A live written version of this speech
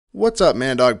What's up,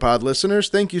 Man Dog Pod listeners?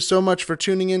 Thank you so much for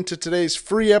tuning in to today's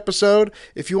free episode.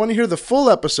 If you want to hear the full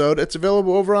episode, it's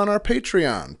available over on our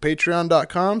Patreon,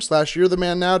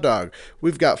 patreon.com/you'rethemannowdog.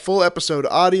 We've got full episode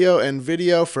audio and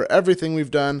video for everything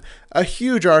we've done, a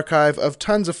huge archive of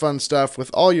tons of fun stuff with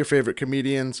all your favorite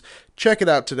comedians. Check it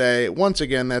out today. Once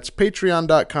again, that's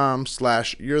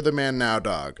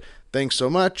patreon.com/you'rethemannowdog. Thanks so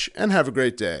much, and have a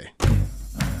great day.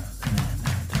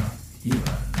 You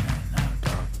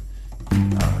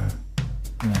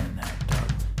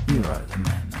are the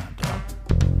man now, dog.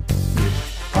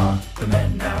 You are the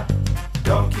man now,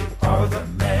 dog. You are the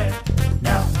man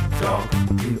now,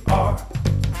 dog. You are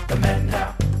the man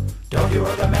now, dog. You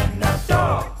are the man now,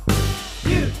 dog.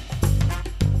 You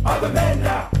are the man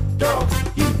now,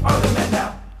 dog. You are the man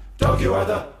now, dog. You are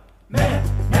the man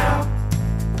now,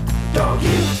 dog.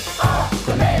 You are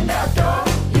the man now, dog.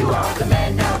 You are the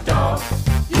man now, dog.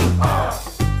 You are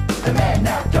the man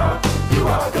now, dog. You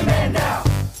are the man now,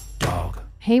 dog.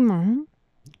 Hey, Mom.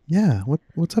 Yeah,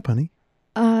 what's up, honey?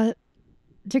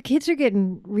 Their kids are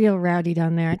getting real rowdy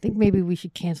down there. I think maybe we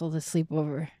should cancel the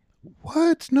sleepover.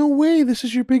 What? No way. This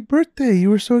is your big birthday. You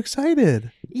were so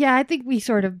excited. Yeah, I think we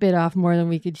sort of bit off more than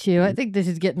we could chew. I think this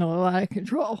is getting a little out of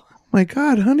control. Oh my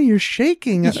God, honey, you're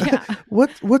shaking. Yeah.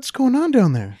 What's going on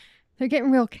down there? They're getting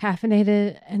real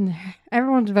caffeinated, and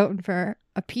everyone's voting for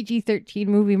a PG-13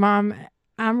 movie. Mom,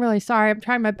 I'm really sorry. I'm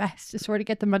trying my best to sort of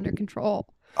get them under control.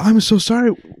 I'm so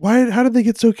sorry. Why? How did they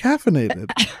get so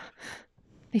caffeinated?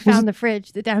 They found the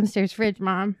fridge, the downstairs fridge,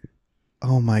 Mom.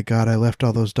 Oh my God, I left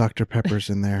all those Dr. Peppers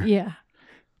in there. Yeah.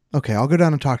 Okay, I'll go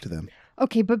down and talk to them.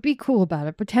 Okay, but be cool about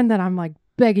it. Pretend that I'm like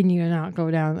begging you to not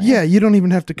go down there. Yeah, you don't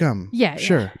even have to come. Yeah.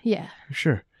 Sure. Yeah.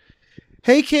 Sure.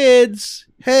 Hey, kids.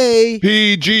 Hey.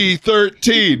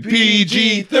 PG-13.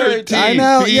 PG-13. I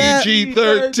know, yeah.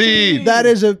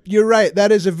 PG-13. You're right.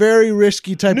 That is a very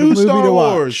risky type of movie Star to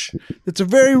Wars. watch. It's a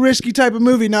very risky type of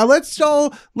movie. Now let's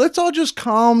all just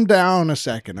calm down a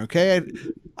second, okay?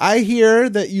 I hear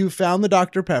that you found the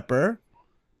Dr. Pepper,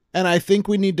 and I think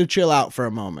we need to chill out for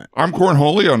a moment. I'm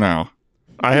Cornholio now.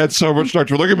 I had so much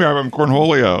Dr. Look at me, I'm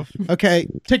Cornholio. Okay,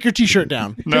 take your t-shirt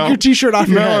down. No. Take your t-shirt off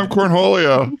your No, head. I'm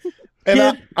Cornholio.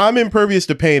 And I'm impervious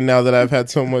to pain now that I've had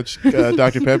so much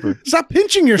Dr. Pepper. Stop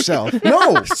pinching yourself.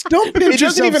 No, Don't pinch it doesn't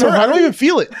yourself even so hurt. I don't hard. even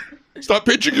feel it. Stop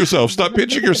pinching yourself. Stop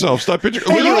pinching yourself. Stop pinching.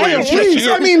 Hey, Literally, no, it's please. just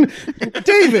you. I mean,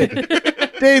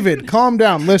 David, calm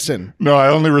down. Listen. No, I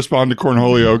only respond to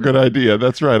Cornholio. Good idea.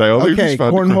 That's right. I only Okay,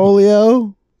 respond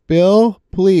Cornholio, Bill,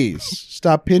 please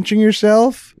stop pinching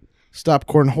yourself. Stop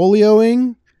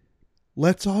cornholioing.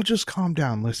 Let's all just calm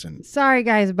down. Listen. Sorry,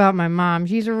 guys, about my mom.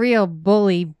 She's a real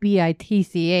bully,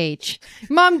 bitch.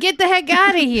 Mom, get the heck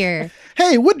out of here.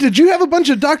 Hey, what, did you have a bunch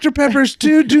of Dr. Peppers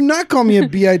too? Do not call me a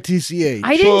bitch. I didn't say it.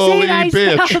 I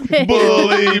bitch. spelled it.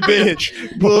 Bully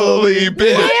bitch. Bully bitch.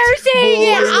 They're saying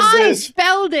it. I Bully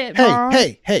spelled it, Mom.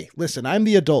 Hey, listen, I'm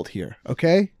the adult here,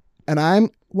 okay? And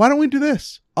why don't we do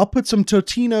this? I'll put some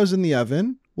Totino's in the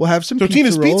oven. We'll have some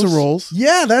Totino's pizza pizza rolls.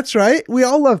 Yeah, that's right. We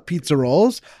all love pizza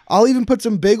rolls. I'll even put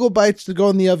some bagel bites to go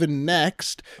in the oven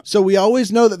next. So we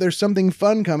always know that there's something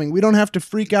fun coming. We don't have to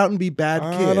freak out and be bad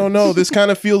kids. I don't know. This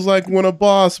kind of feels like when a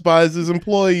boss buys his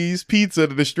employees pizza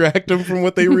to distract them from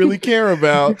what they really care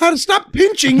about. How to stop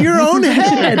pinching your own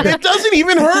head. It doesn't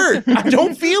even hurt. I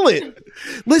don't feel it.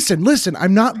 Listen,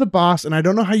 I'm not the boss, and I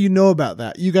don't know how you know about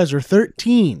that. You guys are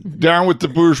 13. Down with the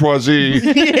bourgeoisie.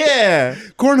 Yeah.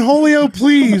 Cornholio,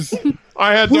 please.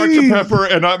 I had Please. Dr. Pepper,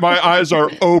 and my eyes are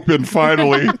open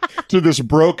finally to this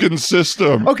broken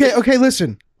system. Okay,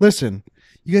 listen.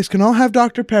 You guys can all have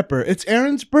Dr. Pepper. It's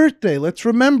Erin's birthday. Let's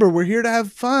remember, we're here to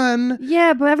have fun.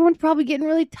 Yeah, but everyone's probably getting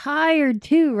really tired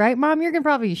too, right, Mom? You're going to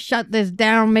probably shut this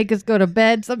down, make us go to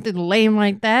bed, something lame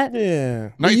like that.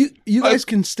 Yeah. Now, you guys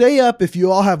can stay up if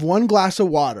you all have one glass of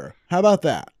water. How about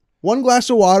that? One glass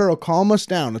of water will calm us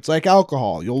down. It's like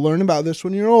alcohol. You'll learn about this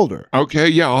when you're older. Okay,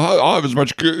 yeah, I'll have as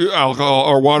much alcohol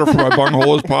or water for my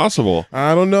bunghole as possible.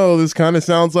 I don't know. This kind of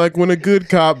sounds like when a good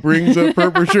cop brings a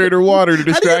perpetrator water to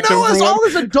distract him from all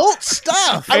what... this adult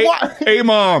stuff? Hey,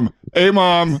 mom.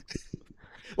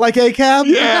 Like a cab?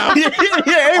 Yeah.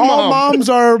 Hey, All Mom. moms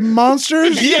are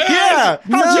monsters? Yeah.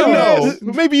 How'd you know?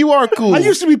 Maybe you are cool. I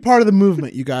used to be part of the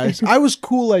movement, you guys. I was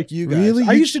cool like you guys. Really?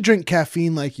 I used to drink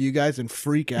caffeine like you guys and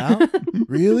freak out.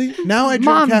 Really? Now I drink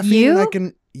Mom, caffeine you? and I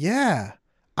can... Yeah.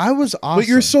 I was awesome. But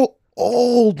you're so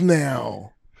old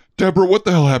now. Deborah, what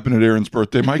the hell happened at Erin's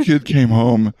birthday? My kid came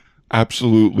home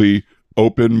absolutely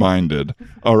open-minded.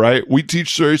 All right? We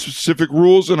teach very specific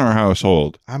rules in our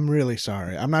household. I'm really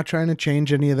sorry. I'm not trying to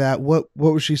change any of that. What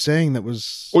was she saying that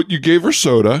was... What, you gave her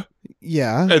soda?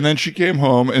 Yeah. And then she came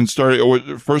home and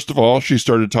started. First of all, she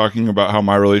started talking about how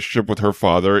my relationship with her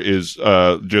father is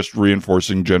just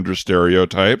reinforcing gender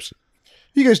stereotypes.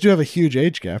 You guys do have a huge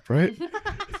age gap, right?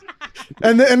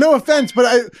 and no offense, but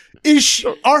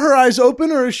are her eyes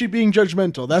open or is she being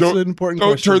judgmental? That's an important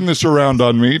Don't question. turn this around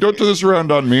on me. Don't turn this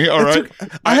around on me. All right.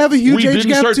 I have a huge we age didn't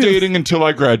gap start too. dating until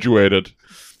I graduated.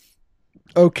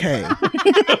 Okay.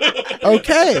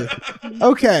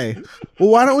 Okay. Well,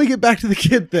 why don't we get back to the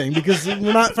kid thing? Because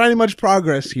we're not finding much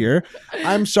progress here.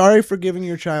 I'm sorry for giving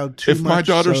your child too much If my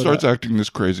daughter soda. starts acting this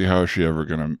crazy, how is she ever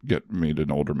going to get me to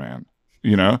an older man?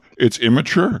 You know, it's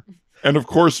immature. And of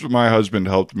course, my husband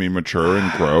helped me mature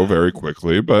and grow very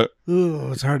quickly, but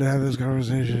Ooh, it's hard to have those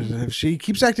conversations. If she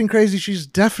keeps acting crazy, she's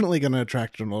definitely going to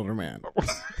attract an older man.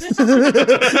 see,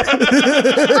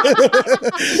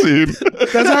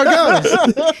 That's how it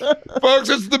goes. folks,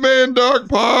 it's the Man Dog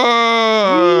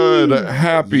Pod.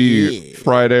 Happy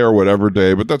Friday or whatever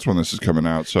day, but that's when this is coming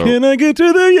out. So Can I get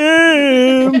to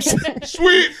the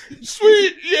yams?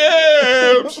 sweet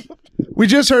yams. We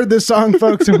just heard this song,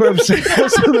 folks, and we're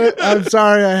obsessed with it. I'm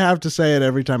sorry, I have to say it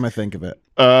every time I think of it.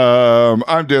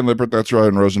 I'm Dan Lippert. That's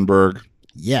Ryan Rosenberg.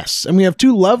 Yes, and we have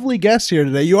two lovely guests here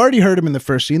today. You already heard him in the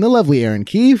first scene, the lovely Erin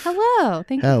Keif. Hello.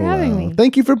 Thank you for having me.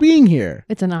 Thank you for being here.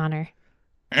 It's an honor.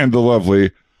 And the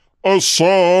lovely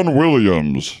Ahsohn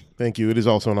Williams. Thank you. It is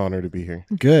also an honor to be here.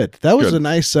 Good. That was Good. a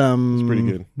nice. It's pretty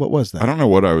good. What was that? I don't know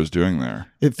what I was doing there.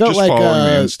 It felt Just like following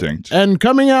the instinct. and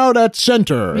coming out at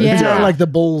center. It Yeah. felt like the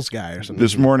Bulls guy or something.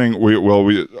 This morning,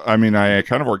 I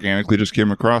kind of organically just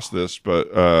came across this,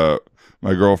 but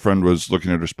my girlfriend was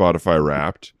looking at her Spotify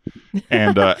Wrapped,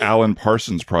 and Alan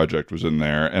Parsons Project was in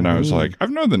there, and I was like,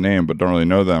 I've known the name, but don't really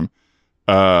know them.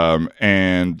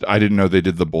 And I didn't know they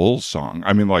did the Bulls song.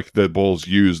 I mean, like the Bulls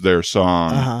used their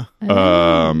song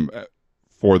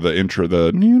for the intro.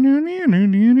 The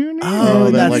Oh,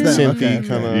 that that's like them. synthy Okay.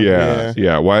 kind of.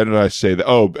 yeah. Why did I say that?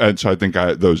 Oh, and so I think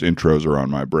those intros are on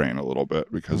my brain a little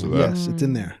bit because of that. Yes, it's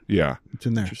in there. Yeah. It's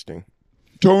in there. Interesting.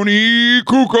 Tony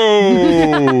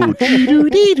Kukoc.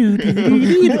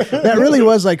 That really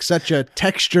was like such a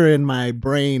texture in my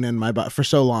brain and my body for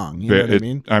so long. You know what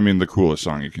I mean? The coolest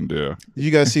song you can do. Did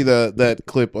you guys see that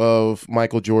clip of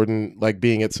Michael Jordan like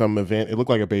being at some event? It looked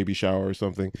like a baby shower or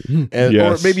something, and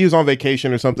Yes. or maybe he was on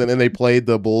vacation or something, and they played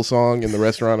the Bull song in the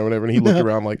restaurant or whatever, and he looked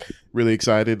around like really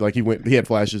excited, like he had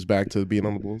flashes back to being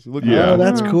on the Bulls. It looked Yeah. Oh,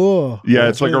 that's cool. Yeah,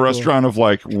 That's it's like a really cool. restaurant of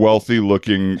like wealthy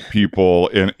looking people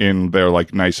in their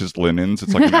like nicest linens.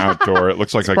 It's like an outdoor. It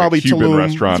looks like a probably Cuban Tulum.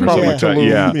 restaurant or It's something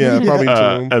probably like that. Tulum. Yeah. Yeah, probably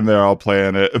Tulum. And they're all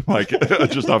playing it like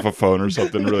just off a phone or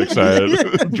something, really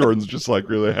excited. Jordan's just like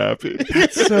really happy.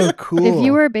 That's so cool. If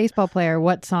you were a baseball player,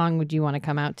 what song would you want to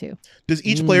come out to? Does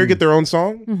each player get their own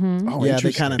song? Mm-hmm. Oh, yeah, they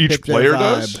interesting. kind of Each player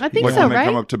does? I think like so, when they right?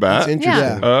 come up to That's bat? interesting.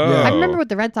 Yeah. Oh. I remember with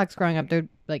the Red Sox growing up, they're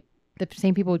like the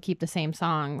same people would keep the same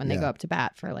song when they Yeah. go up to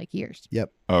bat for like years.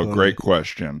 Yep. Oh, great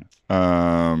question.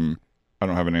 I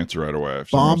don't have an answer right away.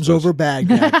 If someone else Bombs does. over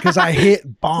Baghdad because I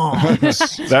hit bombs.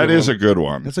 That is a good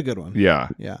one. That's a good one. Yeah.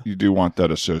 Yeah. You do want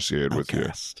that associated with you.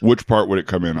 Outcast. Which part would it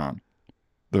come in on?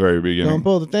 The very Don't beginning.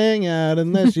 pull the thing out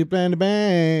unless you plan to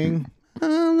bang. I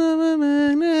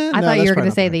thought you were going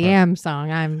to say the Yams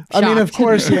song. I'm shocked. I mean, of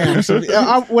course, Yams.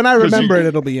 When I remember it,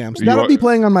 it'll be Yams. you That'll are- be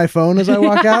playing on my phone as I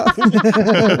walk out.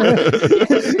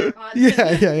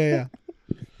 yeah.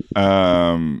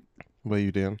 What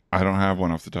you, Dan? I don't have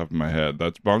one off the top of my head.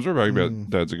 That's Bombs Are Back.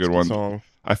 That's a good one. Song.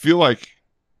 I feel like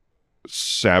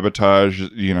Sabotage,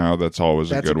 that's always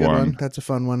That's a good one. That's a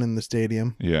fun one in the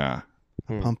stadium. Yeah.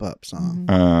 Pump up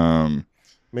song.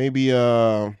 Maybe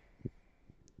I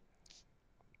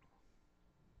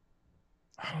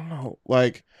don't know.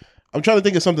 Like I'm trying to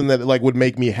think of something that like would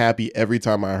make me happy every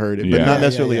time I heard it, but Yeah. not Yeah,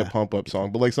 necessarily yeah. a pump up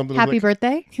song, but like something Happy like,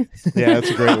 birthday. yeah, that's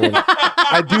a great one.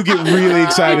 I do get really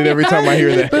excited every time I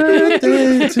hear that.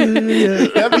 Birthday to you.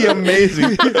 That'd be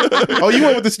amazing. Oh, you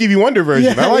went with the Stevie Wonder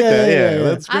version. Yeah, I like that. yeah.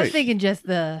 That's I was great. thinking just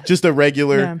the. Just a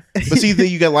regular. Yeah. But see,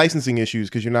 you got licensing issues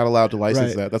because you're not allowed to license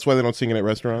Right. that. That's why they don't sing it at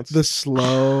restaurants. The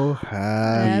slow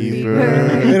happy Happy birthday.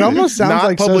 birthday. It almost sounds not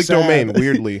like public so sad. domain.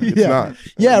 Weirdly, it's Yeah. not.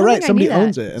 Yeah, I don't right. think I Somebody knew that.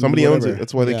 owns it. and Somebody owns whatever. it.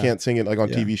 That's why they Yeah. can't sing it like on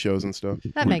Yeah. TV shows and stuff.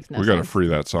 That makes no We sense. got to free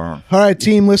that song. All right,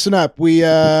 team, listen up. We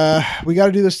got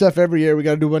to do this stuff every year. We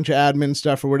got to do a bunch of admin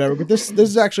stuff or whatever. But this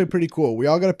is actually pretty cool. We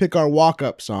all got to pick our walk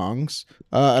up songs.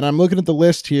 And I'm looking at the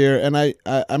list here, and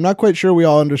I'm not quite sure we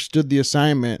all understood the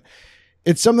assignment.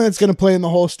 It's something that's going to play in the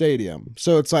whole stadium.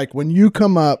 So it's like when you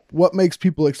come up, what makes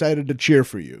people excited to cheer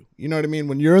for you? You know what I mean?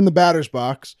 When you're in the batter's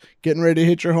box, getting ready to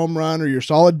hit your home run or your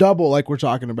solid double, like we're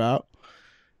talking about,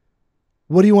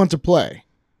 what do you want to play?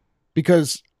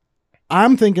 Because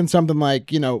I'm thinking something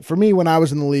like, for me, when I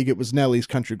was in the league, it was Nelly's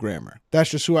Country Grammar. That's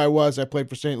just who I was. I played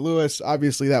for St. Louis.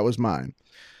 Obviously, that was mine.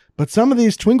 But some of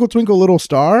these Twinkle Twinkle Little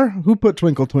Star, who put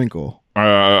Twinkle Twinkle?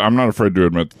 I'm not afraid to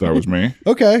admit that was me.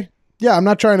 Okay. Yeah, I'm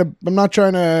not trying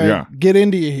to get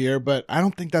into you here, but I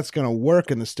don't think that's going to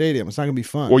work in the stadium. It's not going to be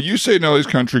fun. Well, you say Nelly's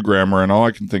Country Grammar, and all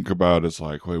I can think about is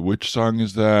like, wait, which song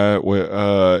is that? Wait,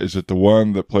 is it the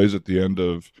one that plays at the end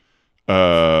of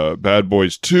Bad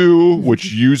Boys 2,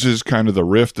 which uses kind of the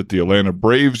riff that the Atlanta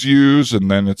Braves use,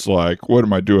 and then it's like, what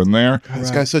am I doing there? God,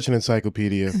 this guy's such an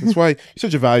encyclopedia. That's why you're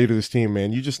such a value to this team,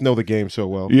 man. You just know the game so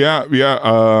well. Yeah.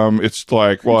 It's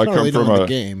like, well, I come really from knowing a the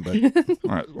game, but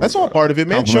all right, That's all part of it,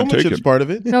 man. compliment Showmanship's taken. part of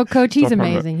it. No, Coach, he's It's all part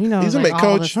of amazing. He knows He's a like, mate, all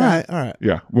Coach. the all stuff. right, all right.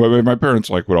 Yeah, well, my parents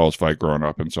would always fight growing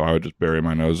up, and so I would just bury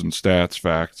my nose in stats,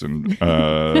 facts, and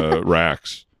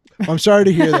racks. I'm sorry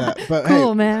to hear that, but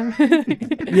Cool, man.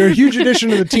 you're a huge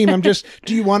addition to the team.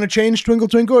 Do you want to change Twinkle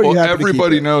Twinkle? Or are you Well, happy to keep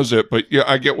everybody it? knows it, but yeah,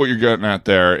 I get what you're getting at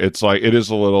there. It's like it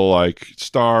is a little like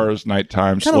stars,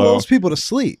 nighttime, Kind of slow. lulls people to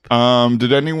sleep.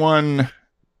 Did anyone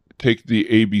take the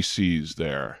ABCs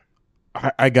there?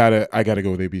 I gotta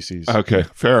go with ABCs. Okay,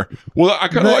 fair. Well, I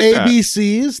kind The of like that.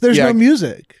 ABCs. There's Yeah. no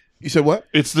music. You said what?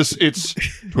 It's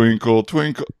twinkle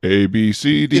twinkle A B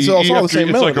C D. It's all E, the F, G. same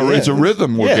It's like melody, it's a yeah.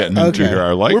 rhythm we're Yeah. getting into Okay. here.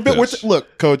 I like this.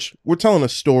 Look, Coach, we're telling a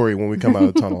story when we come out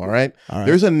of the tunnel, all right? All right.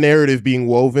 There's a narrative being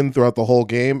woven throughout the whole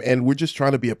game, and we're just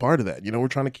trying to be a part of that. We're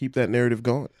trying to keep that narrative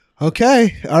going.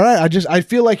 Okay. All right. I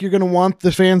feel like you're going to want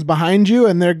the fans behind you,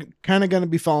 and they're kind of going to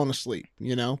be falling asleep,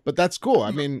 But that's cool. I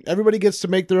mean, everybody gets to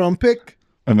make their own pick.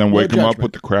 And then No wake them up judgment.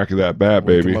 with the crack of that bat,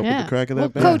 Wake 'em baby. up. with the crack of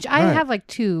that bat. Coach, I Right. have like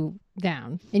 2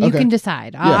 down, and you Okay. can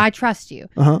decide. Yeah. I trust you.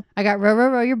 Uh huh. I got Row, Row,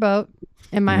 Row Your Boat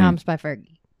and My Humps by Fergie.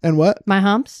 And what? My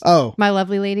Humps? Oh, My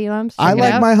Lovely Lady Humps? I Check it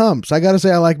like out. my humps. I got to say,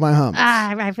 I like my humps.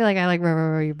 I feel like I like Row, Row,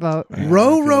 Row Your Boat.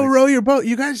 Row your boat.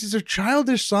 You guys, these are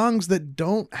childish songs that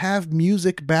don't have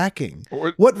music backing.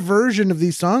 What version of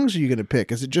these songs are you going to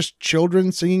pick? Is it just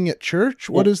children singing at church?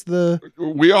 What is the...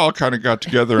 We all kind of got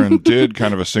together and did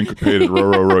kind of a syncopated row,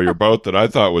 row, row your boat that I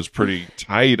thought was pretty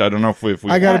tight. I don't know if we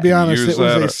I got to want be honest, use it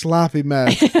was that a or- sloppy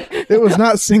mess. It was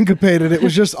not syncopated. It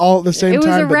was just all at the same It was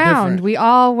time, a but round.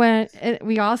 different.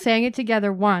 We all sang it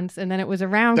together once, and then it was a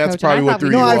round. That's Coach, and I probably what thought we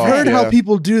threw No, you did I've off, heard great. how yeah.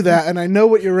 people do that, and I know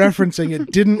what you're referencing.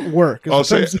 It didn't work. Is I'll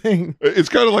what I'm say- saying. It's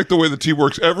kind of like the way the team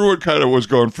works. Everyone kind of was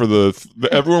going for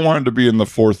everyone wanted to be in the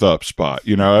fourth up spot.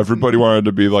 Everybody wanted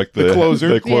to be like the closer.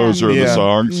 the closer of the Yeah.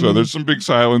 song. So there's some big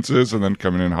silences and then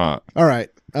coming in hot. All right.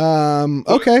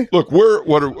 Okay. Look,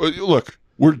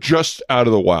 we're just out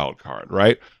of the wild card,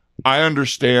 right? I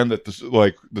understand that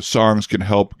the songs can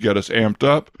help get us amped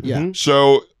up. Yeah.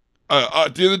 So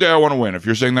at the end of the day, I want to win. If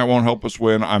you're saying that won't help us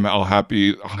win, I'll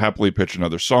happily pitch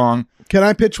another song. Can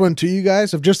I pitch one to you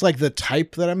guys of just like the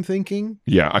type that I'm thinking?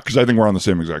 Yeah, because I think we're on the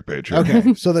same exact page here.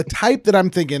 Okay. So the type that I'm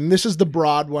thinking, this is the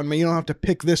broad one, but you don't have to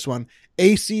pick this one.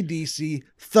 AC/DC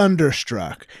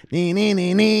Thunderstruck. Nee, nee,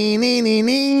 nee, nee, nee, nee,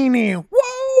 nee, nee.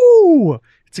 Whoa!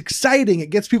 It's exciting. It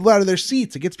gets people out of their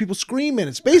seats. It gets people screaming.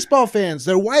 It's baseball fans.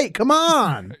 They're white. Come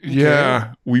on.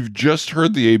 Yeah, we've just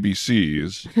heard the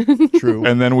ABCs, True.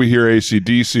 and then we hear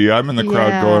AC/DC. I'm in the crowd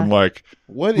Yeah. going like,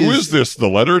 What who is this? The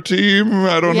letter team?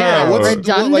 I don't Yeah, know. what's What's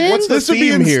Redundant? the This would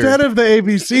be theme here? instead of the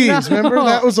ABCs. No. Remember?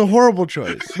 That was a horrible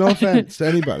choice. No offense to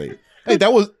anybody. Hey,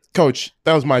 that was Coach.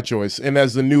 That was my choice. And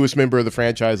as the newest member of the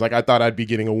franchise, I thought I'd be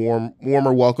getting a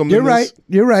warmer welcome. You're than right. this.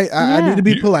 You're right. I Yeah. need to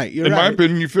be polite. You're in my right.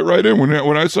 opinion, you fit right in. When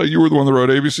I saw you were the one that wrote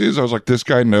ABCs, I was like, this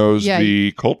guy knows Yeah.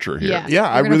 the culture here. Yeah. Yeah,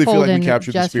 I We're gonna really feel fold like we in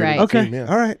captured the just spirit right. of the Okay. team. Yeah.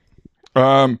 All right.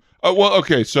 Well,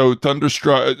 okay. So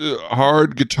Thunderstruck,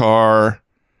 hard guitar.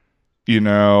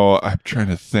 I'm trying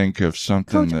to think of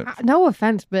something Coach, that. no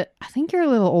offense, but I think you're a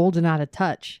little old and out of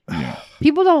touch. Yeah.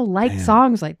 People don't like Man.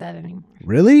 songs like that anymore.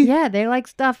 Really? Yeah, they like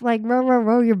stuff like Row, Row,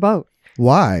 Row Your Boat.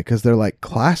 Why? Because they're like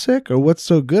classic, or what's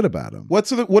so good about them? What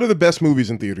are the best movies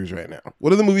in theaters right now?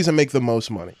 What are the movies that make the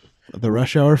most money? The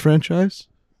Rush Hour franchise?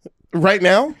 Right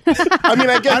now? I mean,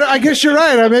 I guess you're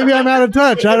right. Maybe I'm out of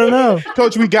touch. I don't know.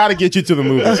 Coach, we got to get you to the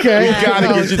movies. Okay. We got to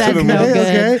Coach, get you to that's the no movies. good.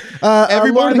 Okay. Lord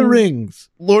Everybody- of the Rings.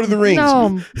 Lord of the Rings.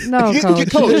 No,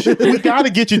 Coach. We got to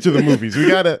get you to the movies. We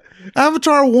got to.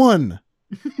 Avatar 1.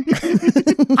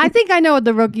 I think I know what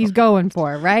the rookie's going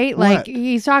for, right? What? Like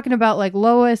he's talking about like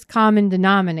lowest common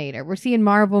denominator. We're seeing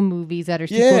Marvel movies that are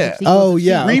sequels Yeah. of sequels Oh, of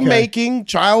yeah. sequels. Okay. Remaking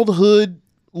childhood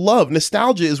love.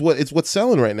 Nostalgia is what's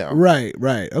selling right now. Right.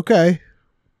 Okay.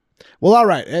 Well, all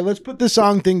right. Hey, let's put this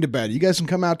song thing to bed. You guys can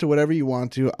come out to whatever you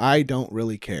want to. I don't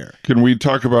really care. Can we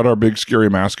talk about our big scary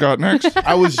mascot next?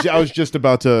 I was just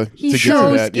about to He's get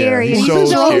so to that. scary. Yeah, He's so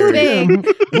so scary. big.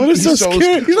 What is so so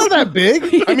scary? He's not that big.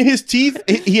 I mean, his teeth.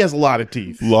 He has a lot of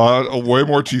teeth. Way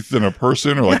more teeth than a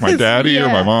person, or like my Yes, daddy or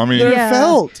yeah. my mommy. They're Yeah.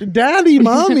 felt. Daddy,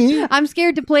 mommy. I'm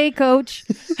scared to play, Coach.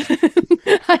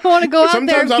 I don't want to go out there.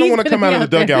 Sometimes I don't want to come out of the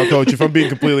dugout, Coach. If I'm being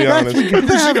completely honest. That's good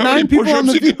to have got 9 any people on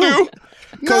the push-ups he can field.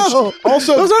 No, Coach,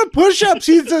 also- those aren't push-ups.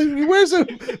 He wears a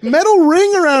metal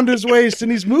ring around his waist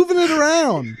and he's moving it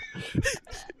around.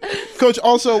 Coach,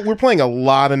 also, we're playing a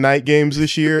lot of night games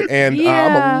this year, and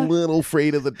Yeah. I'm a little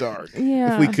afraid of the dark.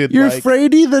 Yeah. If we could, You're like,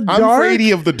 afraidy the dark. I'm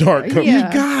afraid of the dark, Coach. Yeah.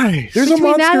 You guys. There's a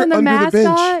Between that monster and the under the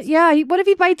mascot, bench. yeah. What if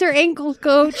he bites her ankles,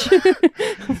 Coach?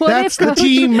 What That's if, the Coach?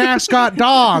 team mascot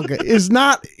dog. He's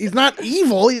not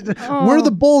evil. We're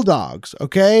the Bulldogs,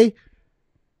 okay?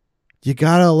 You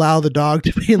gotta allow the dog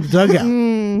to be in the dugout.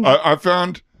 Mm. I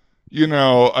found,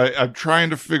 I'm trying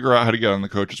to figure out how to get on the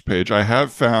coach's page. I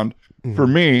have found, for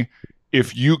me,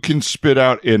 if you can spit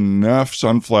out enough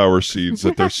sunflower seeds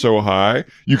that they're so high,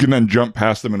 you can then jump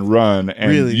past them and run, and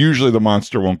Really? usually the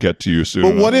monster won't get to you soon.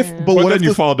 But what enough. if? But what then if you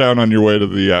the- fall down on your way to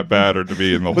the at bat or to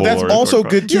be in the But hole. that's or also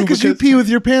anything. good too. Yeah, because you pee with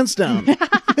your pants down.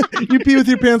 You pee with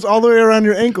your pants all the way around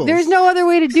your ankles. There's no other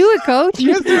way to do it, Coach.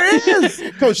 Yes, there is.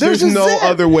 Coach, There's there's a no zip.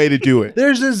 other way to do it.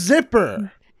 There's a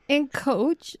zipper. And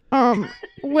Coach,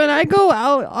 when I go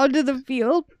out onto the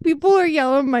field, people are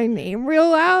yelling my name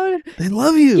real loud. They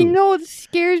love you. You know what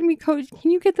scares me, Coach?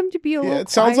 Can you get them to be a Yeah, little it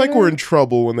sounds like quieter? we're in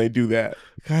trouble when they do that.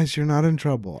 Guys, you're not in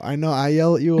trouble. I know I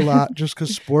yell at you a lot just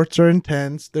because sports are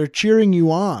intense. They're cheering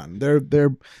you on. They're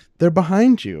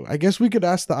behind you. I guess we could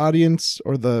ask the audience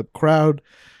or the crowd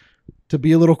to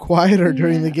be a little quieter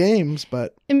during Yeah. the games,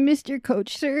 but And Mr.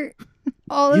 Coach, sir,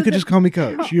 all you of could the- just call me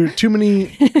coach. You're too many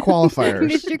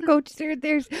qualifiers. Mr. Coach, sir,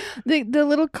 there's the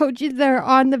little coaches that are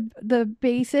on the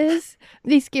bases.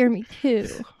 They scare me too.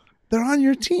 They're on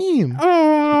your team.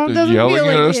 Oh, They're doesn't yelling feel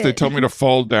at like us. it. They tell me to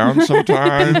fall down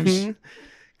sometimes.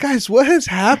 Guys, what has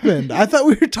happened? I thought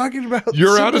we were talking about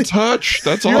You're out something- of touch.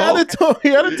 That's all. You're out of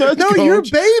touch. No, Coach. you're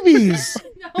babies.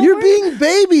 No, You're we're- being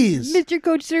babies. Mr.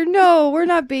 Coach, sir, no, we're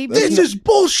not babies. This is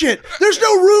bullshit. There's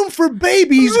no room for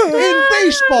babies in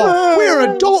baseball.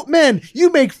 We're adult men. You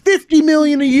make $50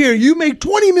 million a year. You make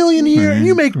 $20 million a year, and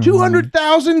you make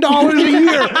 $200,000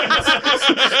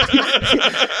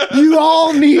 a year. You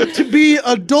all need to be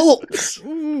adults.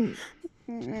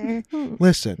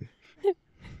 Listen,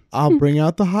 I'll bring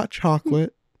out the hot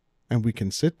chocolate, and we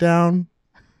can sit down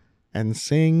and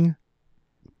sing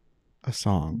a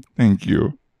song. Thank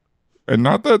you. And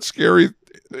not that scary.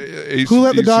 Who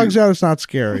let the dogs out? It's not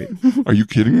scary. Are you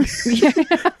kidding me?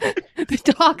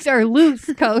 The dogs are loose,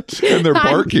 Coach. And they're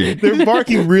barking. They're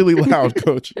barking really loud,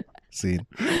 Coach. Scene.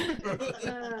 Oh,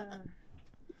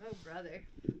 brother.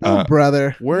 Oh,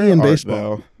 brother. Where Me in art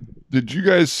baseball. thou? Did you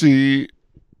guys see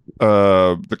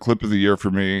the clip of the year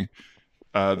for me?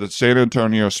 The San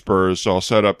Antonio Spurs, so I'll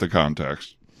set up the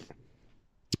context.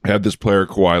 Had this player,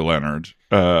 Kawhi Leonard.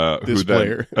 This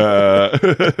player.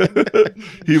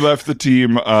 He left the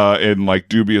team in like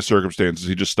dubious circumstances.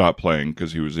 He just stopped playing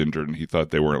because he was injured and he thought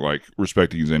they weren't like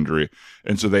respecting his injury.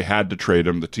 And so they had to trade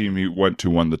him. The team he went to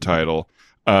won the title.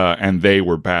 And they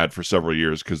were bad for several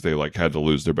years because they like had to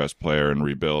lose their best player and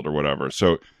rebuild or whatever.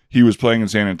 So he was playing in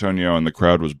San Antonio and the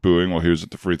crowd was booing while he was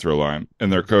at the free throw line.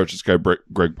 And their coach, this guy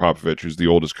Greg Popovich, who's the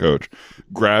oldest coach,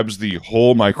 grabs the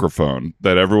whole microphone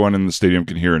that everyone in the stadium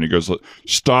can hear and he goes,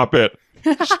 "Stop it.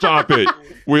 Stop it.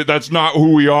 That's not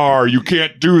who we are. You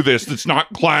can't do this. It's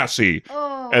not classy."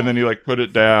 And then he like put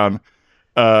it down.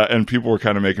 And people were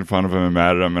kind of making fun of him and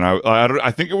mad at him. And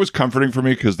I think it was comforting for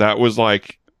me because that was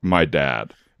like my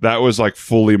dad. That was like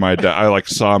fully my dad. I like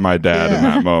saw my dad in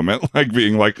that moment, like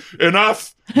being like,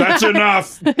 "Enough. That's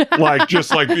enough." Like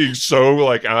just like being so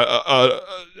like,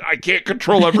 I can't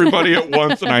control everybody at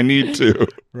once and I need to.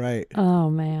 Right. Oh,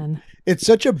 man. It's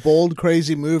such a bold,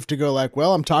 crazy move to go like,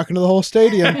 well, I'm talking to the whole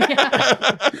stadium.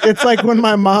 It's like when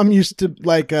my mom used to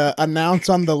like announce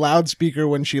on the loudspeaker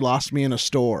when she lost me in a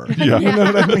store. Yeah. You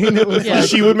know what I mean? It was like,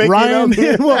 She would make Ryan.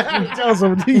 the announcement. Well, he tells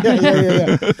them,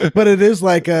 yeah. But it is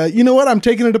like, you know what? I'm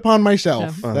taking it upon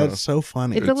myself. That's so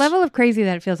funny. It's a level of crazy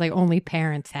that it feels like only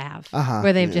parents have, Uh-huh.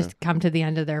 where they've just come to the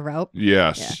end of their rope.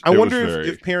 Yes. I It wonder was very-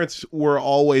 if parents were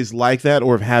always like that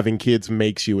or if having kids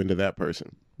makes you into that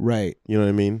person. Right. You know what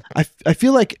I mean? I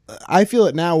feel like I feel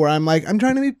it now where I'm like, I'm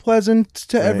trying to be pleasant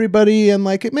to Right. everybody and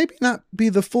like it maybe not be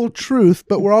the full truth,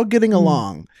 but we're all getting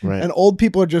along. Right. And old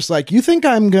people are just like, you think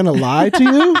I'm going to lie to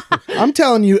you? I'm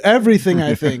telling you everything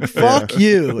I think. Fuck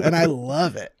you. And I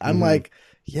love it. I'm like,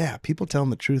 yeah, people telling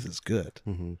the truth is good.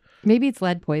 Maybe it's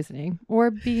lead poisoning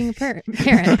or being a parent.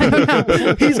 I don't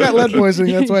know. He's got lead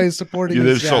poisoning. That's why he's supporting The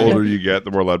this guy. older you get,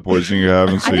 the more lead poisoning you have.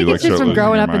 And so I think you it's just start from losing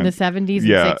growing your up in the mind. 70s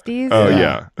Yeah. and 60s. Oh,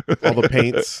 yeah. All the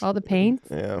paints. All the paints.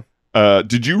 Yeah.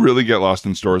 Did you really get lost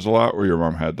in stores a lot where your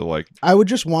mom had to like, I would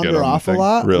just Get wander on the off a thing.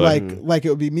 lot. Really? Like it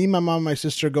would be me, my mom, my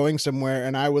sister going somewhere,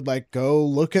 and I would like go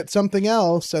look at something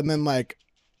else and then like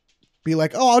be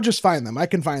like, oh, I'll just find them. I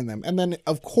can find them. And then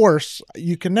of course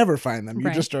you can never find them. You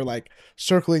Right. just are like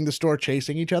circling the store,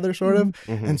 chasing each other sort of.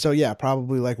 And so yeah,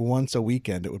 probably like once a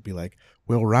weekend it would be like,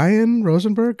 will Ryan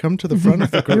Rosenberg come to the front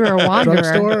of the You were a wanderer.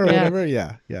 drugstore or Yeah. whatever?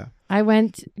 Yeah. Yeah. I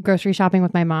went grocery shopping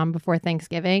with my mom before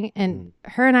Thanksgiving, and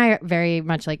her and I very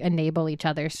much like enable each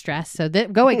other's stress. So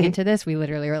going into this, we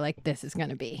literally were like, this is going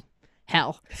to be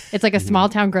hell. It's like a small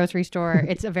town grocery store.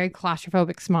 It's a very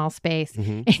claustrophobic small space.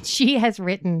 And she has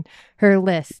written her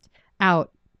list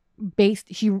out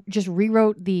she just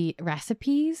rewrote the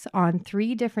recipes on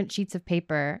 3 different sheets of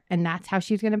paper, and that's how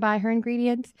she was going to buy her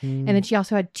ingredients. And then she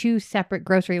also had 2 separate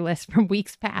grocery lists from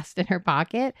weeks past in her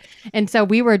pocket. And so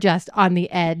we were just on the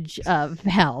edge of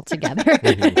hell together.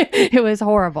 It was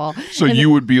horrible. so you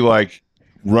would be like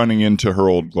running into her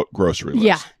old grocery list.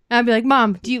 Yeah. I'd be like,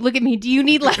 Mom, look at me. Do you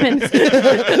need lemons? look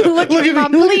at me,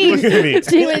 Mom, please. Look at me.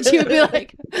 She would be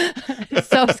like,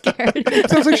 so scared.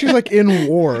 Sounds like she's like in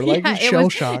war, like Yeah, it shell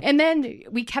was- shock. And then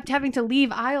we kept having to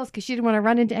leave aisles because she didn't want to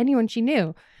run into anyone she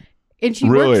knew. And she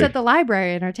Really? works at the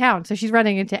library in her town. So she's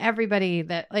running into everybody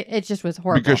that, like, it just was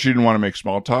horrible. Because she didn't want to make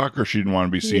small talk, or she didn't want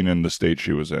to be seen in the state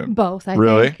she was in. Both, I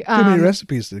Really? think. Too many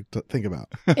recipes to think about.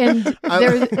 And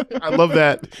there was, I love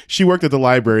that. She worked at the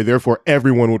library, therefore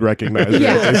everyone would recognize her if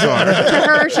yeah. they saw her. To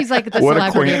her, she's like the What a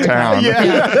celebrity. quaint of her town.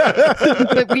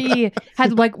 Yeah.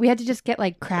 But we had to just get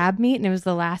like crab meat, and it was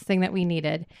the last thing that we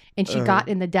needed. And she got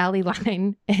in the deli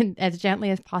line, and as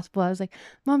gently as possible, I was like,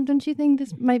 Mom, don't you think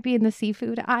this might be in the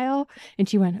seafood aisle? And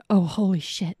she went, oh, holy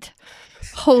shit.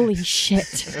 Holy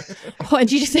shit. Oh, and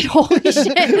she just said, holy shit.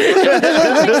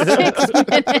 For like 6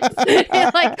 minutes.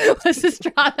 It like was the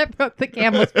straw that broke the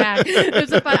camel's back. It was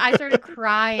so fun. I started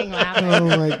crying laughing. Oh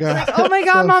my god. Oh my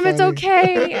God, So Mom, it's funny.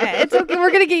 okay. It's okay. We're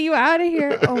going to get you out of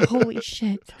here. Oh, holy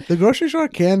shit. The grocery store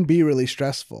can be really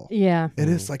stressful. Yeah. It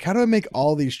is like, how do I make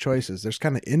all these choices? There's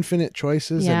kind of infinite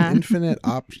choices Yeah. and infinite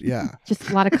options. Yeah. Just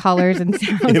a lot of colors and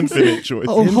sounds. Infinite choice.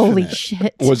 Oh, holy Infinite.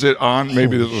 shit. Was it on?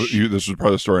 Maybe this was part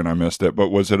of the story and I missed it. But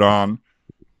was it on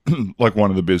like one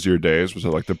of the busier days? Was it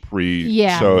like the pre?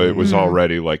 Yeah. So it was Mhm.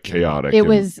 already like chaotic. It and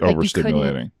was like you overstimulating.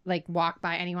 couldn't like walk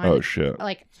by anyone. Oh shit!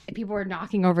 Like people were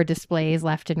knocking over displays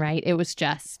left and right. It was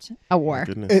just a war.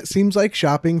 Goodness. It seems like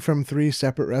shopping from 3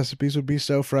 separate recipes would be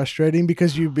so frustrating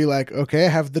because you'd be like, okay, I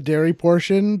have the dairy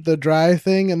portion, the dry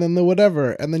thing, and then the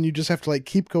whatever. And then you just have to like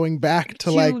keep going back to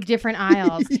 2 like, different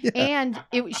aisles. And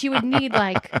she would need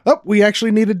like oh, we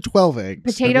actually needed 12 eggs.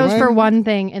 potatoes Never for mind. one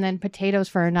thing and then potatoes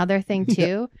for another thing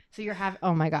too. So you're having,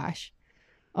 oh my gosh.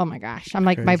 Oh my gosh. I'm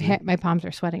like, Crazy. my palms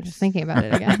are sweating just thinking about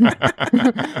it again.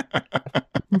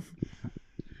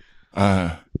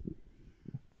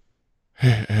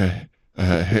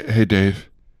 Hey, Dave.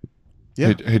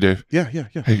 Yeah. Hey, Dave. Yeah.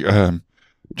 Hey,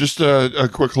 just a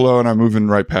quick hello, and I'm moving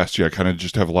right past you. I kind of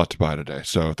just have a lot to buy today,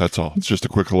 so that's all. It's just a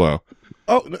quick hello.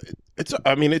 Oh, no,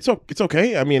 it's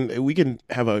okay. I mean, we can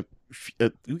have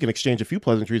we can exchange a few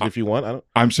pleasantries if you want. I don't.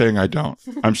 I'm saying I don't.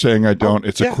 I'm saying I don't.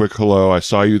 It's yeah. a quick hello. I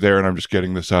saw you there, and I'm just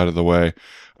getting this out of the way.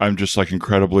 I'm just like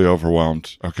incredibly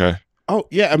overwhelmed. Okay. Oh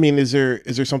yeah. I mean, is there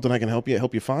something I can help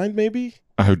you find? Maybe.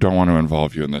 I don't want to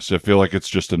involve you in this. I feel like it's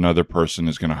just another person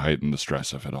is going to heighten the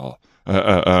stress of it all.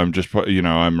 I'm just,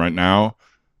 I'm right now.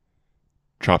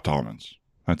 Chopped almonds.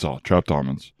 That's all. Chopped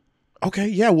almonds. Okay.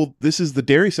 Yeah. Well, this is the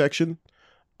dairy section.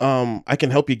 I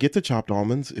can help you get the chopped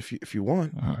almonds if you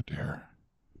want. Oh dear.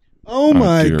 Oh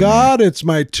my dear God, it's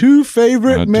my 2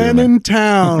 favorite Oh, men dear in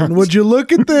town. Would you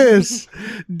look at this?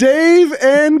 Dave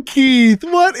and Keith.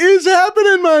 What is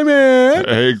happening, my man?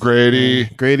 Hey, Grady.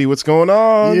 Grady, what's going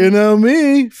on? You know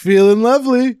me, feeling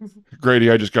lovely. Grady,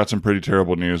 I just got some pretty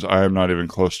terrible news. I am not even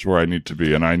close to where I need to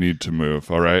be, and I need to move.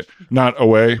 All right, not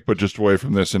away, but just away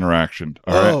from this interaction.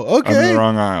 All right. Oh, okay. I'm in the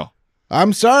wrong aisle.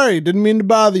 I'm sorry, didn't mean to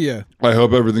bother you. I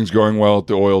hope everything's going well at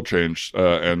the oil change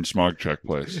and smog check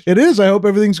place. It is. I hope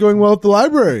everything's going well at the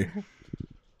library.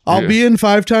 I'll Yeah. be in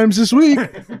 5 times this week.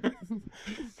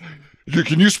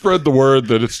 Can you spread the word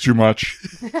that it's too much?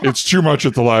 It's too much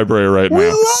at the library right now. We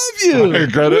love you. I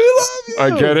get it. We love you.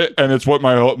 I get it, and it's what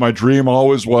my dream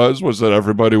always was that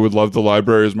everybody would love the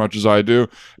library as much as I do,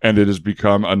 and it has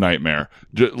become a nightmare.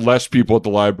 Less people at the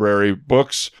library.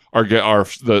 Books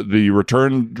the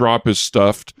return drop is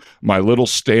stuffed. My little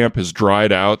stamp has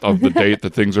dried out of the date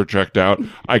that things are checked out.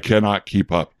 I cannot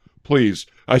keep up. Please,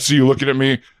 I see you looking at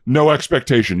me. No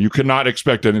expectation. You cannot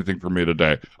expect anything from me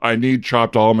today. I need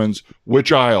chopped almonds.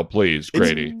 Which aisle, please,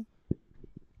 Grady?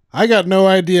 I got no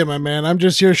idea, my man. I'm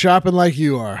just here shopping like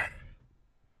you are.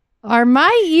 Are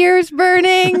my ears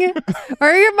burning? Or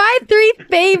are my 3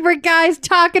 favorite guys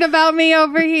talking about me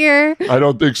over here? I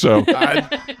don't think so.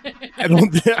 I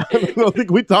don't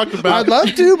think we talked about I'd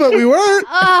love to, but we weren't.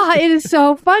 It is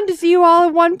so fun to see you all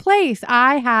in one place.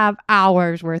 I have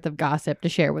hours worth of gossip to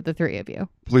share with the 3 of you.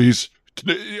 Please.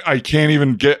 I can't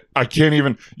even.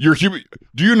 You're human.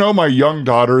 Do you know my young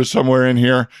daughter is somewhere in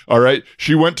here? All right.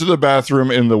 She went to the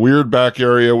bathroom in the weird back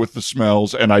area with the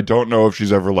smells, and I don't know if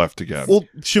she's ever left again. Well,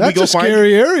 should That's we go a find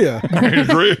scary area. I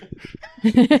agree.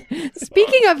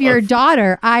 Speaking of your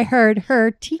daughter, I heard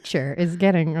her teacher is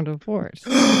getting a divorce.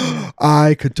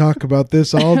 I could talk about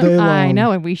this all day long. I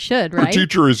know, and we should, Her right?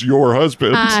 teacher is your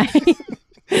husband.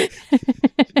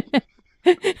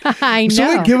 I know.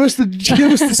 So give us the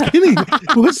skinny.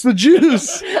 What's the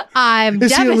juice? I'm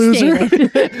Is he a loser?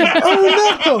 devastated.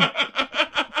 Oh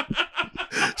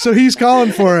no! So he's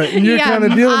calling for it, and you're kind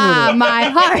of dealing with it. My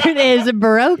heart is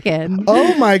broken.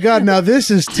 Oh my God! Now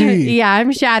this is tea. Yeah,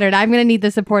 I'm shattered. I'm going to need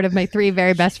the support of my 3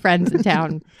 very best friends in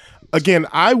town. Again,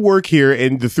 I work here,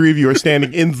 and the 3 of you are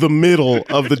standing in the middle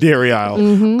of the dairy aisle.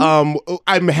 Mm-hmm.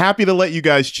 I'm happy to let you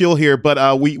guys chill here,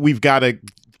 but we've got to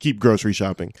keep grocery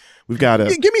shopping. We've got to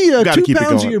Give me 2 keep it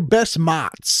pounds of going. your best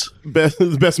mozz. best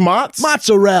mozz.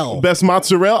 Mozzarella. Best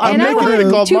mozzarella. I've And I never heard it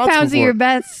want called 2 mozz pounds of before. your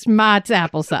best Mott's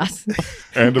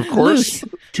applesauce. And of course,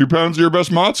 2 pounds of your best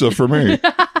matzah for me.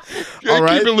 All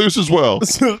right. Keep it loose as well.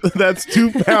 So that's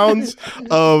 2 pounds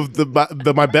of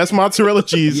my best mozzarella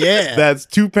cheese. Yeah. That's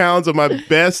 2 pounds of my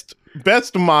best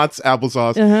Mott's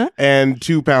applesauce and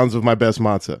 2 pounds of my best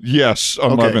matzah. Yes,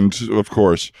 unleavened, of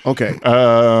course. Okay.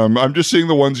 I'm just seeing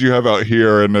the ones you have out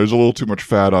here, and there's a little too much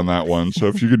fat on that one. So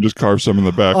if you could just carve some in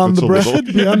the back, On that's the a bread,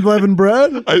 little. the unleavened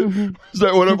bread. Is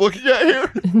that what I'm looking at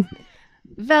here?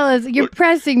 Fellas, you're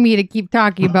pressing me to keep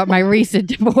talking about my recent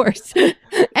divorce. And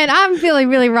I'm feeling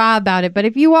really raw about it. But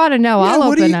if you want to know, I'll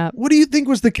open up. What do you think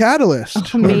was the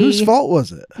catalyst? Me. Whose fault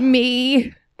was it?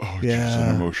 Me. Oh, Yeah. just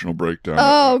an emotional breakdown.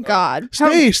 Oh, God.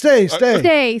 Stay. Stay.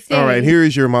 All right, here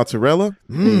is your mozzarella.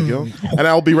 There you go. And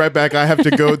I'll be right back. I have to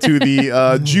go to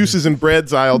the juices and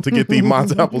breads aisle to get the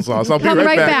Mott's applesauce. I'll be Come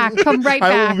right back. Come right I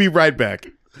back. will be right back.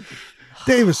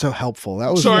 Dave was so helpful.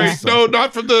 That was Sorry, awesome. no,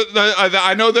 not from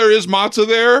I know there is matzah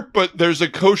there, but there's a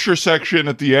kosher section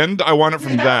at the end. I want it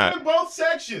from that. Both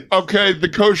sections. Okay, the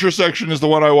kosher section is the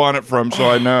one I want it from, so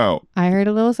I know. I heard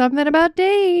a little something about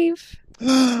Dave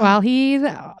while he's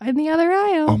in the other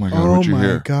aisle. Oh my God, Oh what'd you my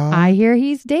hear? God. I hear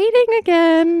he's dating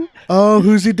again. Oh,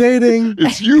 who's he dating?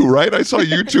 It's you, right? I saw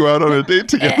you 2 out on a date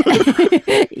together.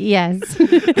 Yes.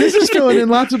 This is filling in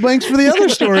lots of blanks for the other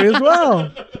story as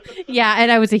well. Yeah,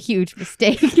 and I was a huge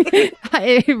mistake.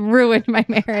 It ruined my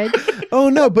marriage. Oh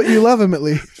no, but you love him at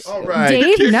least. All right.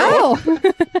 Dave, no.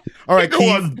 All right, Go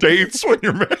Keith. on dates when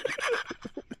you're married.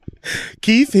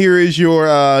 Keith, here is your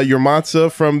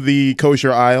matzah from the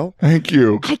kosher aisle. Thank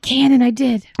you. I can and I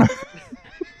did.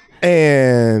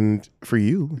 And for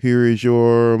you, here is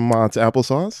your Mott's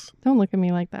applesauce. Don't look at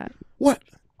me like that. What?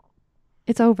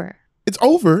 It's over. It's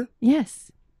over?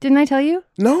 Yes. Didn't I tell you?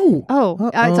 No.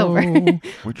 Oh, it's over.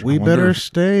 We better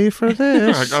stay for I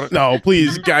this. got it. No,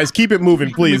 please, guys, keep it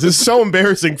moving, please. This is so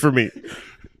embarrassing for me.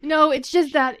 No, it's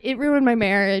just that it ruined my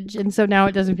marriage, and so now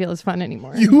it doesn't feel as fun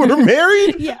anymore. You were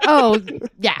married? Yeah. Oh,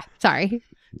 yeah. Sorry.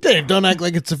 Dave, don't act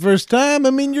like it's the first time.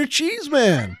 I mean, you're cheese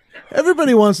man.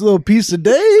 Everybody wants a little piece of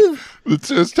Dave.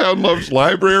 This town loves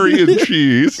library and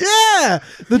cheese. Yeah,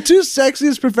 the 2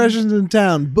 sexiest professions in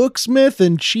town: booksmith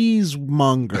and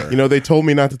cheesemonger. You know, they told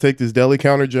me not to take this deli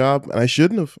counter job, and I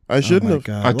shouldn't have. I shouldn't have.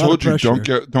 God, I a lot told of you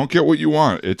pressure. don't get what you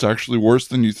want. It's actually worse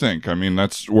than you think. I mean,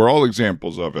 we're all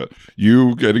examples of it.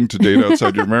 You getting to date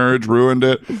outside your marriage ruined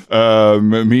it.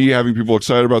 Me having people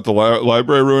excited about the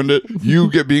library ruined it. You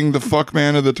being the fuck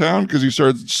man of the town because you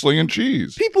started slinging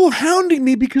cheese. People hounding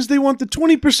me because they want the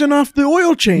 20% off the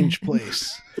oil change place.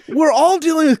 We're all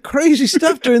dealing with crazy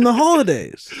stuff during the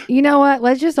holidays. You know what?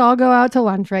 Let's just all go out to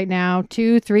lunch right now.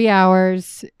 2-3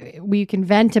 hours. We can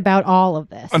vent about all of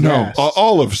this. No, Yes.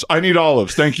 olives. I need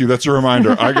olives. Thank you. That's a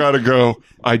reminder. I gotta go.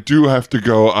 I do have to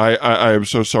go. I am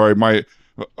so sorry. My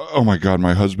Oh my God,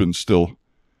 my husband's still.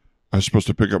 I was supposed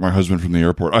to pick up my husband from the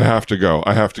airport. I have to go.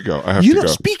 I have to go.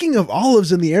 Speaking of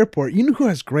olives in the airport, you know who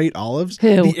has great olives?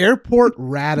 Who? The airport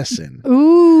Radisson.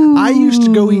 Ooh. I used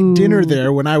to go eat dinner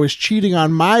there when I was cheating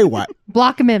on my wife.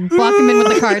 Block him in. Block him in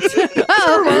with the carts.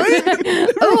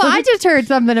 Oh, I just heard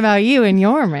something about you and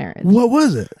your marriage. What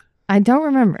was it? I don't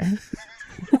remember. All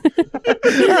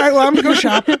right, well, I'm going to go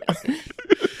shopping.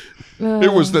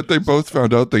 It was that they both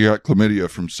found out they got chlamydia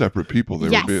from separate people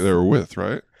they were with,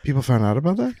 right? People found out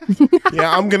about that?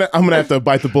 Yeah, I'm gonna have to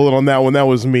bite the bullet on that one. That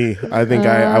was me. I think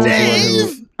I was the one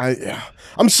who.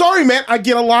 I'm sorry, man. I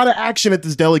get a lot of action at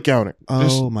this deli counter.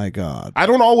 Oh my God! I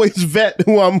don't always vet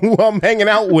who I'm hanging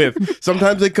out with.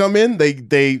 Sometimes they come in,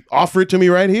 they offer it to me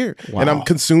right here, and I'm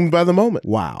consumed by the moment.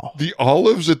 Wow! The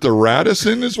olives at the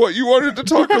Radisson is what you wanted to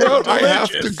talk about. I have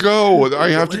to go. I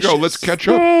have to go. Let's catch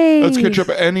up. Let's catch up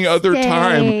any other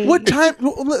time. What time?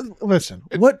 Listen.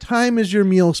 What time is your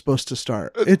meal supposed to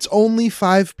start? It's only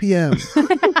 5 p.m.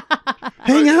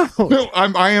 Hang out. No,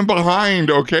 I am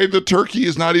behind. Okay, the turkey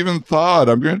is not even thawed.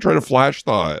 I'm going to try to flash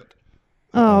thaw it.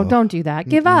 Oh, don't do that.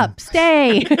 Give up.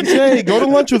 Stay. Hey, go to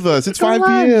lunch with us. It's 5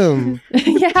 p.m.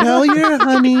 Yeah. Tell your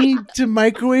honey to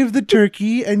microwave the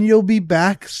turkey, and you'll be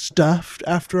back stuffed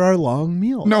after our long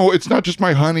meal. No, it's not just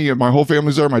my honey. My whole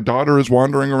family's there. My daughter is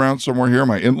wandering around somewhere here.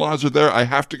 My in-laws are there. I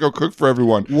have to go cook for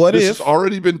everyone. This has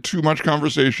already been too much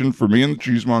conversation for me and the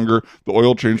cheesemonger, the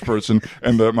oil change person,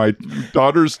 and my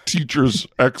daughter's teacher's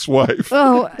ex-wife.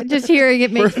 Oh, just hearing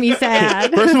it makes me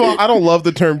sad. First of all, I don't love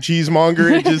the term cheesemonger.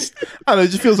 It just, I don't know, it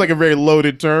just feels like a very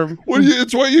loaded term.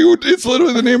 It's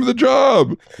literally the name of the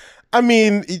job. I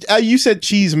mean, you said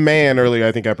cheese man earlier.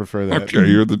 I think I prefer that. Okay,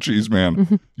 you're the cheese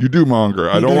man. You do monger.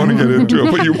 I don't want to get into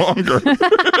it, but you monger.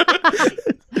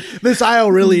 This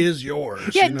aisle really is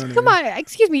yours. Yeah, you know what come I mean? on.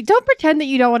 Excuse me. Don't pretend that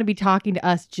you don't want to be talking to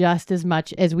us just as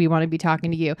much as we want to be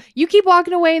talking to you. You keep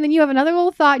walking away, and then you have another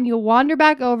little thought, and you'll wander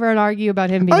back over and argue about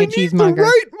him being a cheesemonger. The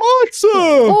right matzah.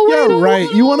 Oh, wait, Yeah,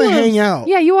 right. You want to hang out.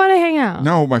 Yeah, you want to hang out.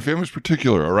 No, my family's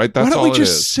particular, all right? That's Why don't all we it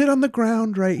just is. sit on the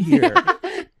ground right here?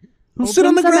 We'll Open sit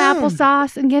on the some ground.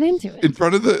 applesauce and get into it. In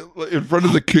front of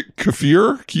the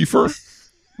Kefir?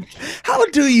 How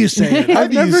do you say it? How I've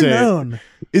do you never say it? known.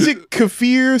 Is it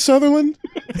Keif Sutherland?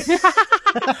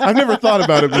 I've never thought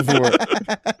about it before.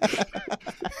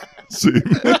 See,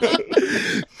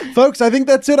 Folks, I think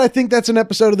that's it. I think that's an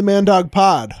episode of the Man Dog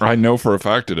Pod. I know for a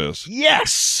fact it is.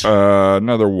 Yes.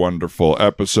 Another wonderful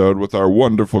episode with our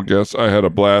wonderful guests. I had a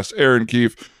blast. Erin,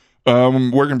 Keif,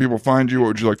 where can people find you? What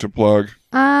would you like to plug?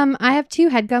 I have 2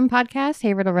 HeadGum podcasts,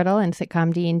 Hey Riddle Riddle and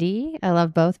Sitcom D&D. I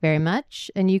love both very much,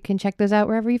 and you can check those out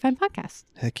wherever you find podcasts.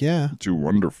 Heck yeah. 2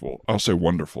 wonderful, I'll say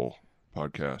wonderful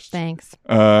podcasts. Thanks.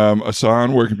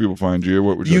 Ahsohn, where can people find you?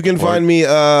 What would you You like to can plug? find me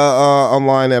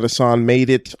online at Ahsohn Made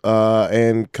It,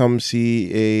 and come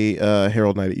see a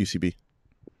Herald Night at UCB.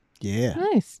 Yeah.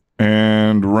 Nice.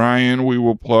 And Ryan, we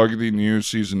will plug the new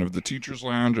season of The Teacher's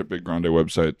Lounge at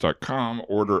biggrandewebsite.com.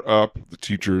 Order up. The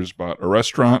Teachers bought a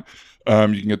restaurant. You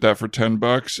can get that for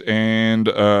 $10, and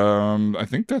I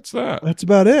think that's that. That's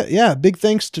about it. Yeah. Big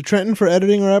thanks to Trenton for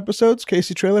editing our episodes,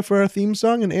 Casey Trailer for our theme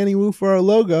song, and Annie Wu for our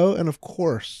logo, and of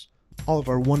course, all of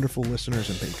our wonderful listeners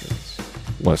and patrons.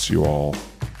 Bless you all.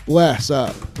 Bless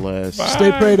up. Bless.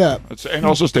 Stay prayed up. And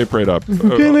also stay prayed up.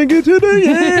 Can I get to the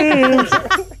end?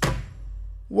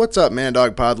 What's up, Man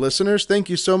Dog Pod listeners? Thank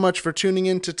you so much for tuning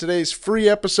in to today's free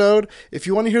episode. If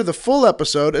you want to hear the full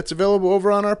episode, it's available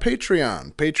over on our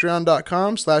Patreon,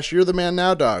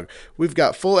 patreon.com/you'rethemannowdog. We've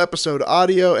got full episode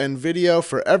audio and video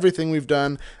for everything we've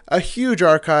done, a huge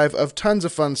archive of tons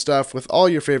of fun stuff with all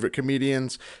your favorite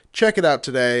comedians. Check it out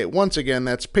today. Once again,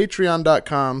 that's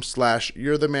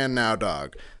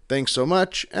patreon.com/you'rethemannowdog. Thanks so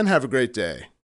much, and have a great day.